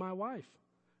even with my wife.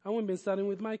 I won't be standing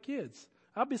with my kids.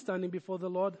 I'll be standing before the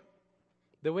Lord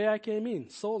the way I came in,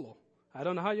 solo. I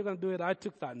don't know how you're going to do it. I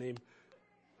took that name.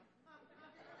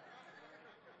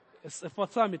 For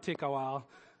some, it take a while.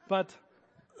 But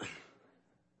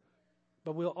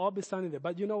we'll all be standing there.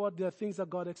 But you know what? There are things that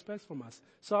God expects from us.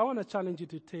 So I want to challenge you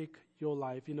to take your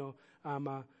life,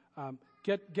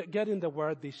 get in the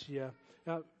Word this year.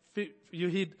 You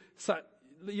hit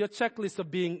your checklist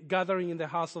of gathering in the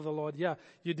house of the Lord. Yeah,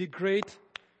 you did great.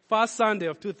 First Sunday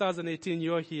of 2018,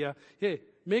 you're here. Hey,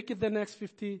 make it the next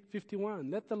 51.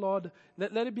 Let the Lord,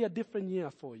 let it be a different year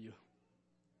for you.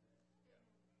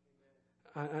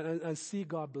 And see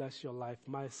God bless your life.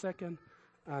 My second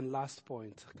and last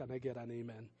point. Can I get an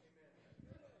amen?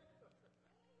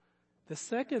 The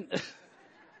second,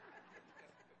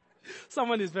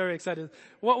 someone is very excited.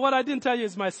 What I didn't tell you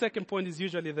is my second point is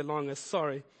usually the longest.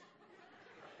 Sorry.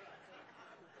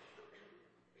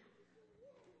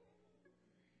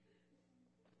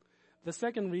 The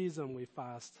second reason we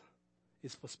fast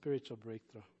is for spiritual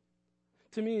breakthrough.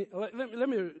 To me, let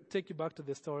me take you back to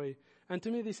the story. And to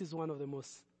me, this is one of the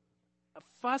most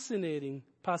fascinating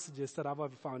passages that I've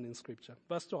ever found in Scripture.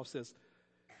 Verse 12 says,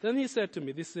 then he said to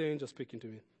me, this is the angel speaking to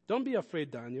me, don't be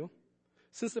afraid, Daniel.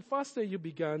 Since the first day you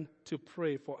began to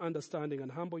pray for understanding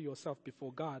and humble yourself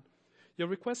before God, your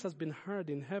request has been heard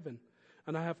in heaven,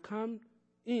 and I have come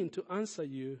in to answer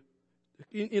you,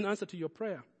 in answer to your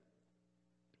prayer.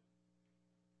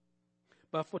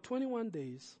 But for 21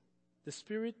 days, the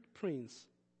spirit prince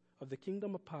of the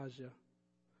kingdom of Persia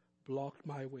blocked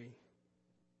my way.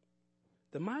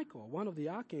 Then Michael, one of the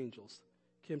archangels,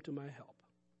 came to my help,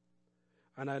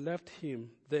 and I left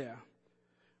him there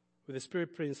with the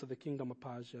spirit prince of the kingdom of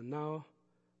Persia. Now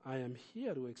I am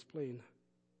here to explain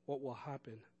what will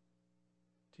happen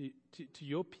to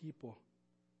your people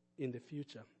in the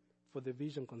future, for the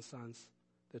vision concerns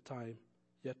the time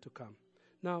yet to come.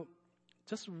 Now,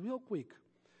 just real quick,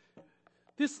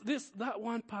 that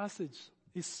one passage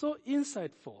is so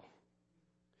insightful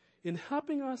in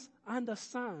helping us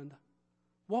understand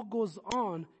what goes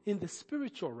on in the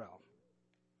spiritual realm.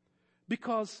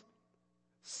 Because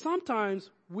sometimes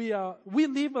we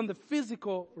live in the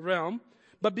physical realm,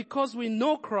 but because we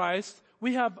know Christ,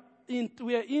 we are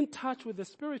in touch with the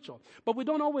spiritual. But we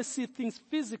don't always see things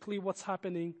physically, what's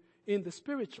happening in the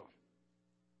spiritual.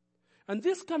 And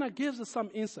this kind of gives us some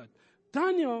insight.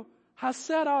 Daniel has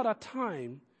set out a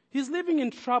time. He's living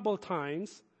in troubled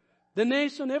times. The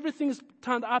nation, everything is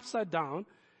turned upside down.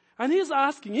 And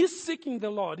he's seeking the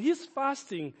Lord. He's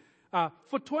fasting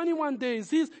for 21 days.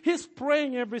 He's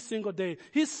praying every single day.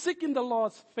 He's seeking the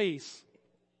Lord's face.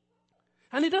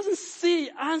 And he doesn't see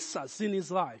answers in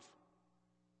his life.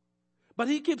 But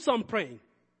he keeps on praying.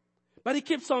 But he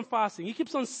keeps on fasting. He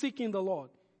keeps on seeking the Lord.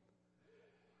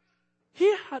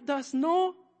 He has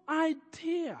no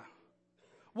idea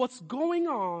what's going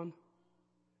on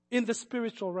in the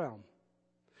spiritual realm.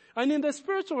 And in the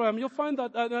spiritual realm, you'll find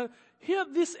that here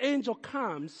this angel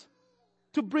comes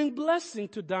to bring blessing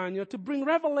to Daniel, to bring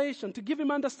revelation, to give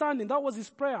him understanding. That was his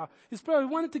prayer. His prayer, he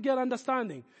wanted to get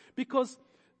understanding. Because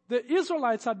the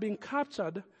Israelites had been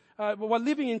captured, were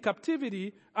living in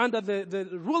captivity under the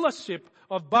rulership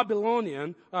of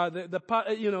Babylonian.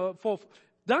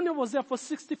 Daniel was there for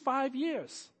 65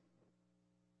 years.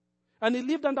 And he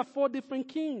lived under 4 different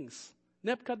kings.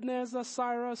 Nebuchadnezzar,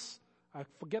 Cyrus, I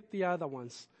forget the other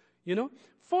ones.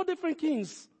 4 different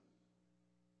kings.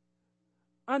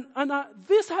 And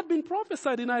this had been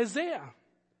prophesied in Isaiah,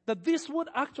 that this would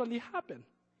actually happen.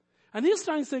 And he's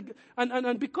trying to say,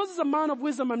 and because he's a man of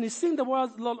wisdom and he's seeing the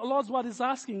Lord's word, he's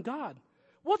asking God,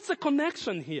 what's the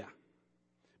connection here?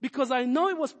 Because I know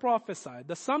it was prophesied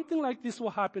that something like this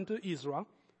will happen to Israel.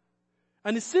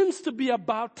 And it seems to be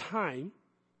about time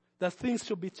that things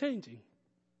should be changing.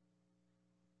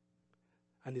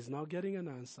 And he's now getting an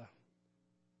answer.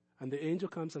 And the angel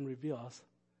comes and reveals,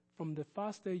 from the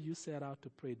first day you set out to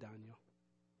pray, Daniel,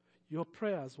 your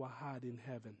prayers were heard in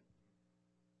heaven.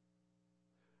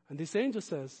 And this angel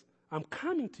says, I'm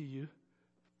coming to you,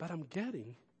 but I'm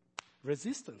getting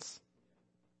resistance.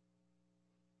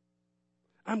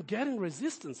 I'm getting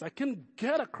resistance. I can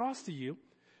get across to you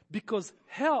because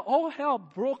all hell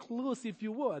broke loose, if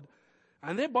you would.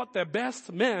 And they brought their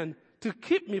best men to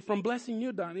keep me from blessing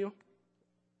you, Daniel.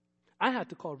 I had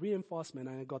to call reinforcement,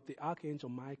 and I got the Archangel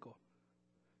Michael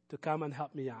to come and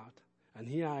help me out. And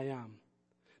here I am.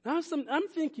 Now I'm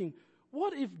thinking,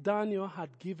 what if Daniel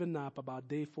had given up about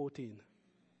day 14?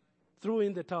 Threw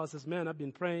in the towel, says, man, I've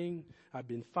been praying, I've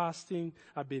been fasting,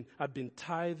 I've been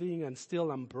tithing, and still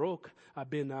I'm broke. I've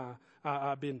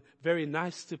been very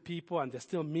nice to people, and they're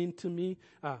still mean to me.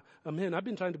 Man, I've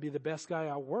been trying to be the best guy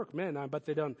at work, man, but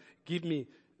they don't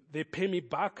they pay me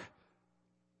back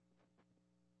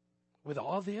with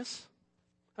all this.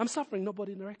 I'm suffering,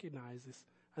 nobody recognizes.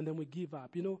 And then we give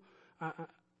up,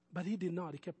 but he did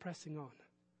not. He kept pressing on.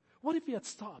 What if he had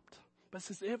stopped? But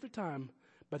says every time,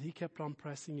 but he kept on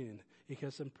pressing in. He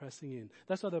kept on pressing in.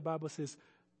 That's what the Bible says.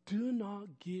 Do not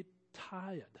get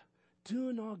tired.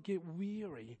 Do not get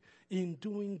weary in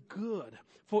doing good.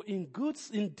 For in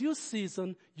due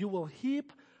season, you will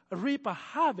reap a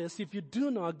harvest if you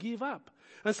do not give up.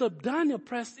 And so Daniel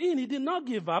pressed in. He did not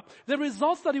give up. The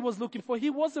results that he was looking for, he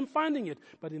wasn't finding it.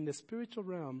 But in the spiritual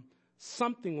realm,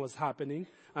 something was happening,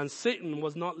 and Satan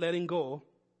was not letting go.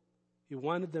 He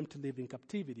wanted them to live in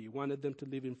captivity. He wanted them to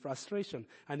live in frustration.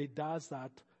 And he does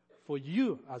that for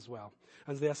you as well.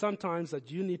 And there are some times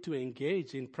that you need to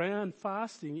engage in prayer and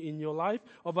fasting in your life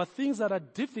over things that are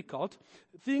difficult,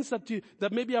 things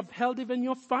that maybe have held even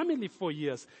your family for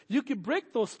years. You can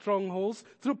break those strongholds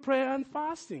through prayer and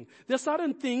fasting. There are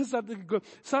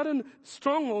certain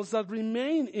strongholds that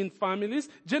remain in families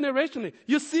generationally.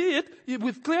 You see it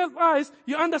with clear eyes,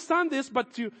 you understand this,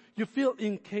 but you feel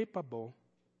incapable.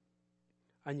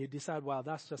 And you decide, well,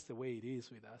 that's just the way it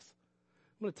is with us.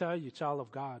 I'm going to tell you, child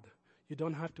of God, You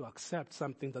don't have to accept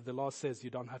something that the Lord says you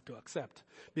don't have to accept,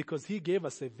 because He gave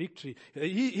us a victory.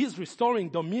 He's restoring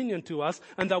dominion to us,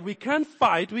 and that we can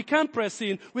fight, we can press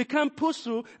in, we can push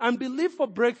through and believe for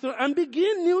breakthrough and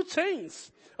begin new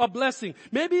chains of blessing.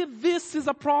 Maybe this is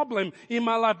a problem in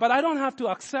my life, but I don't have to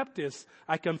accept this.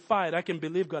 I can fight, I can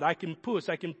believe God, I can push,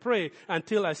 I can pray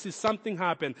until I see something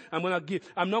happen. I'm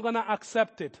not going to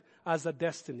accept it as a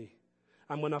destiny.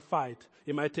 I'm going to fight.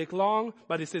 It might take long,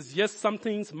 but He says, yes, some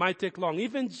things might take long.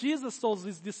 Even Jesus told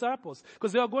His disciples,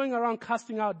 because they were going around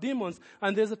casting out demons,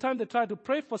 and there's a time they tried to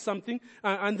pray for something,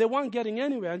 and they weren't getting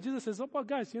anywhere. And Jesus says, oh, but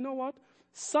guys, you know what?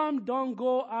 Some don't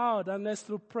go out unless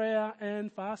through prayer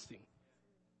and fasting.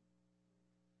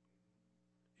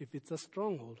 If it's a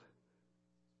stronghold,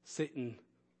 Satan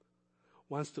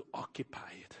wants to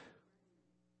occupy it.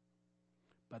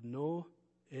 But no,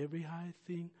 every high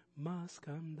thing must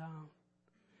come down.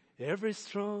 Every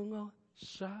stronghold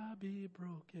shall be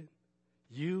broken.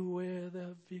 You wear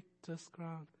the victor's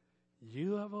crown.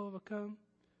 You have overcome.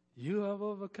 You have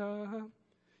overcome.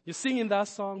 You sing in that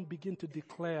song, begin to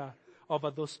declare over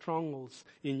those strongholds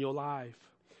in your life.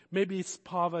 Maybe it's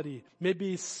poverty.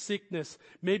 Maybe it's sickness.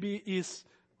 Maybe it's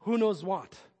who knows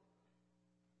what.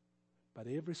 But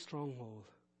every stronghold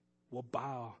will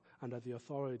bow under the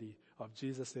authority of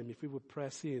Jesus' name if we would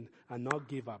press in and not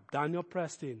give up. Daniel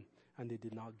pressed in, and they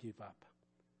did not give up.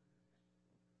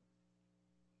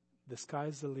 The sky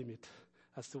is the limit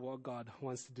as to what God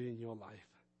wants to do in your life.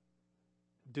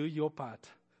 Do your part.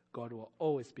 God will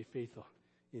always be faithful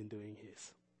in doing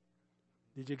His.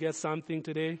 Did you get something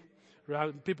today?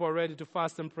 People are ready to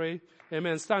fast and pray.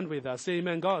 Amen. Stand with us. Say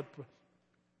amen. God.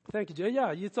 Thank you, Jay.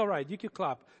 Yeah, it's all right. You can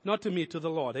clap. Not to me, to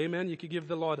the Lord. Amen. You can give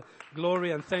the Lord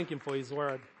glory and thank Him for His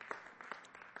word.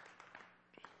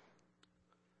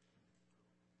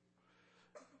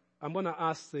 I'm going to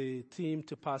ask the team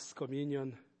to pass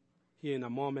communion here in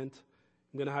a moment.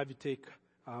 I'm going to have you take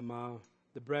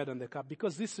the bread and the cup,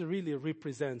 because this really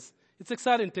represents, it's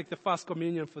exciting to take the first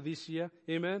communion for this year.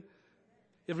 Amen.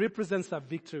 It represents that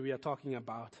victory we are talking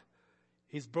about.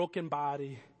 His broken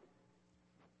body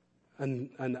and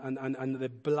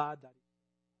the blood.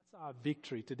 That's our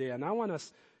victory today. And I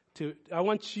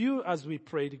want you, as we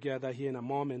pray together here in a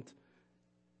moment,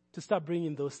 to start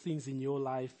bringing those things in your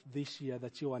life this year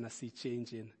that you want to see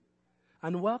changing.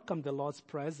 And welcome the Lord's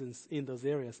presence in those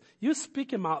areas. You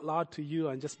speak Him out loud to you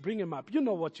and just bring Him up. You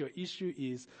know what your issue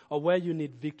is, or where you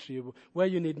need victory, where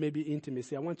you need maybe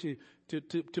intimacy. I want you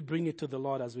to bring it to the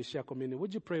Lord as we share communion.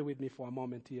 Would you pray with me for a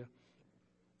moment here?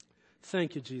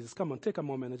 Thank you, Jesus. Come on, take a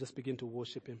moment and just begin to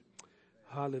worship Him.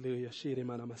 Hallelujah.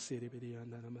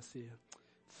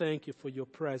 Thank you for your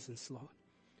presence, Lord.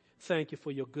 Thank you for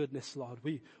your goodness, Lord.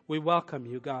 We welcome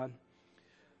you, God.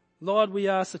 Lord, we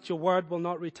ask that your word will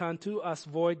not return to us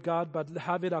void, God, but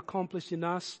have it accomplish in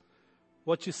us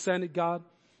what you sent it, God.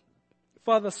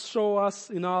 Father, show us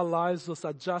in our lives those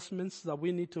adjustments that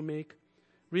we need to make,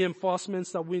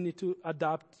 reinforcements that we need to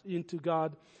adapt into,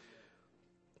 God,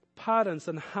 patterns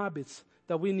and habits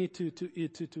that we need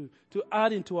to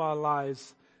add into our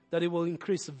lives, that it will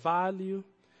increase value,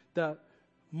 that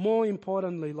more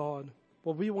importantly, Lord,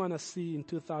 what we want to see in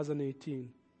 2018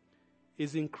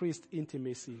 is increased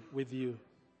intimacy with you.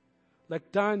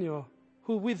 Like Daniel,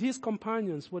 who with his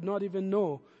companions would not even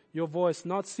know your voice,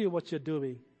 not see what you're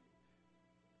doing.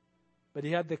 But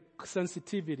he had the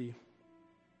sensitivity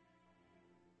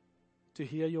to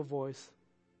hear your voice,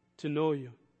 to know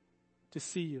you, to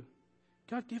see you.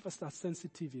 God, give us that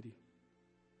sensitivity.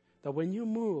 That when you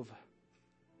move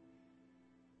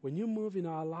in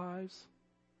our lives,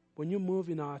 when you move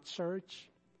in our church,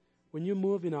 when you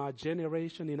move in our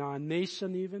generation, in our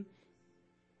nation even,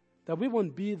 that we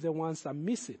won't be the ones that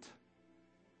miss it,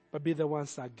 but be the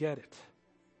ones that get it.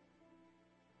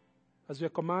 As we are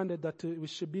commanded that we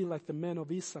should be like the men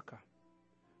of Issachar,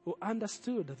 who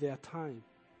understood their time.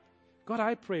 God,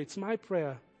 I pray, it's my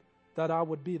prayer that I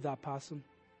would be that person.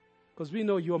 Because we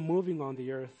know you're moving on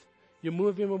the earth. You're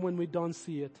moving when we don't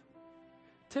see it.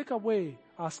 Take away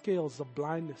our scales of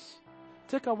blindness.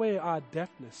 Take away our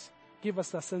deafness. Give us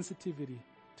that sensitivity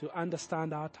to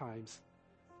understand our times,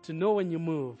 to know when you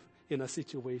move in a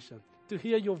situation, to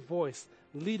hear your voice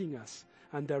leading us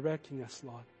and directing us,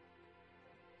 Lord.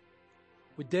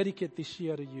 We dedicate this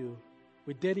year to you.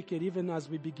 We dedicate even as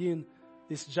we begin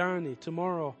this journey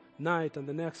tomorrow night and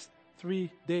the next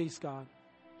 3 days, God.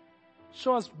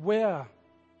 Show us where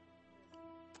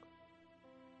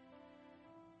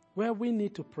we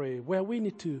need to pray, where we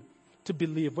need to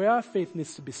believe, where our faith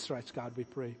needs to be stretched, God, we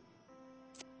pray.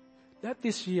 Let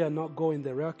this year not go in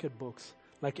the record books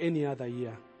like any other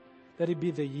year. Let it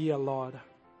be the year, Lord,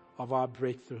 of our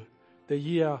breakthrough. the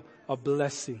year of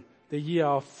blessing, the year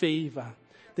of favor,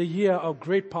 the year of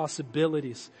great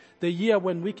possibilities, the year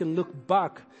when we can look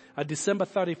back at December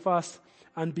 31st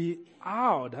and be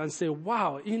out and say,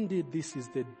 wow, indeed this is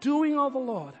the doing of the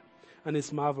Lord and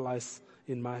it's marvelous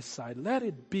in my sight. Let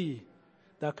it be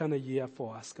that kind of year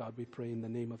for us, God, we pray in the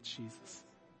name of Jesus.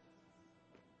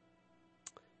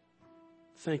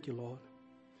 Thank you, Lord.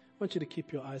 I want you to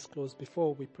keep your eyes closed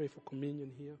before we pray for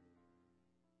communion here.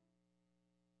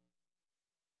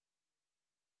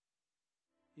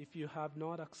 If you have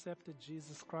not accepted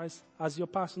Jesus Christ as your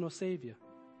personal Savior,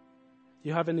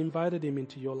 you haven't invited Him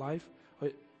into your life,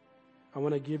 I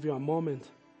want to give you a moment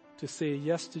to say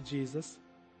yes to Jesus,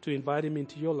 to invite Him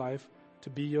into your life, to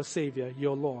be your Savior,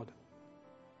 your Lord.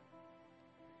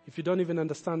 If you don't even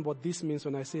understand what this means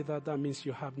when I say that, that means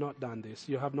you have not done this.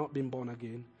 You have not been born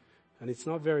again. And it's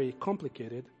not very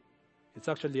complicated. It's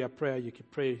actually a prayer you can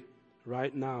pray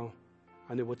right now,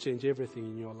 and it will change everything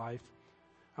in your life.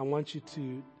 I want you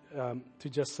to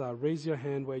just raise your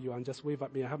hand where you are and just wave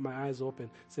at me. I have my eyes open.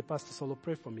 Say, Pastor Solo,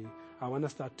 pray for me. I want to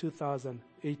start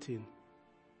 2018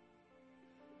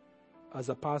 as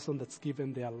a person that's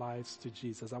given their lives to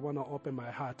Jesus. I want to open my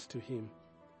heart to Him.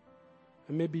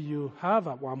 And maybe you have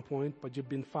at one point, but you've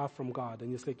been far from God.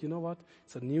 And you're like, you know what?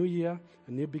 It's a new year,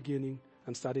 a new beginning.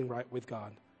 I'm starting right with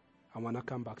God. I want to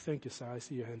come back. Thank you, sir. I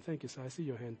see your hand. Thank you, sir. I see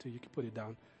your hand too. You can put it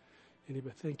down.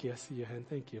 Anybody? Thank you. I see your hand.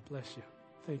 Thank you. Bless you.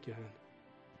 Thank you, hand.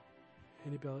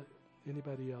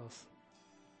 Anybody else?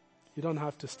 You don't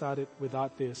have to start it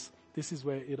without this. This is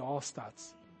where it all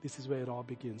starts. This is where it all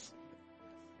begins.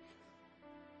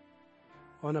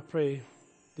 I want to pray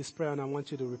this prayer, and I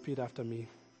want you to repeat after me.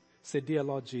 Say, Dear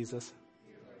Lord Jesus,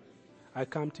 I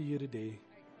come to you today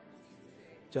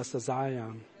just as I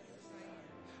am.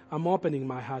 I'm opening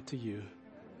my heart to you.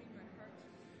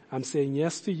 I'm saying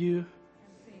yes to you.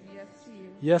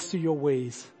 Yes to your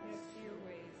ways.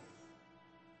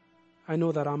 I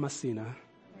know that I'm a sinner.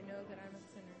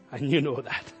 And you know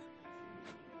that.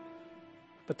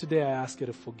 But today I ask you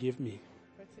to forgive me.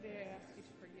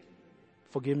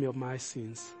 Forgive me of my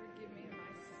sins.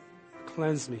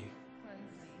 Cleanse me.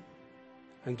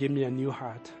 And give me a new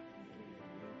heart.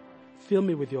 Fill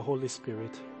me with your Holy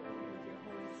Spirit.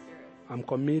 I'm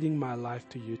committing my life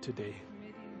to you today.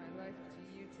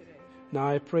 Now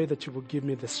I pray that you will give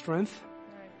me the strength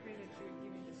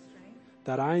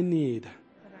that I need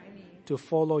to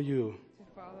follow you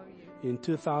in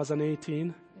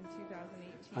 2018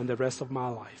 and the rest of my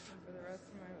life.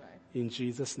 In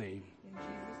Jesus' name.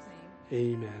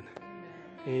 Amen.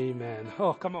 Amen.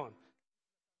 Oh, come on.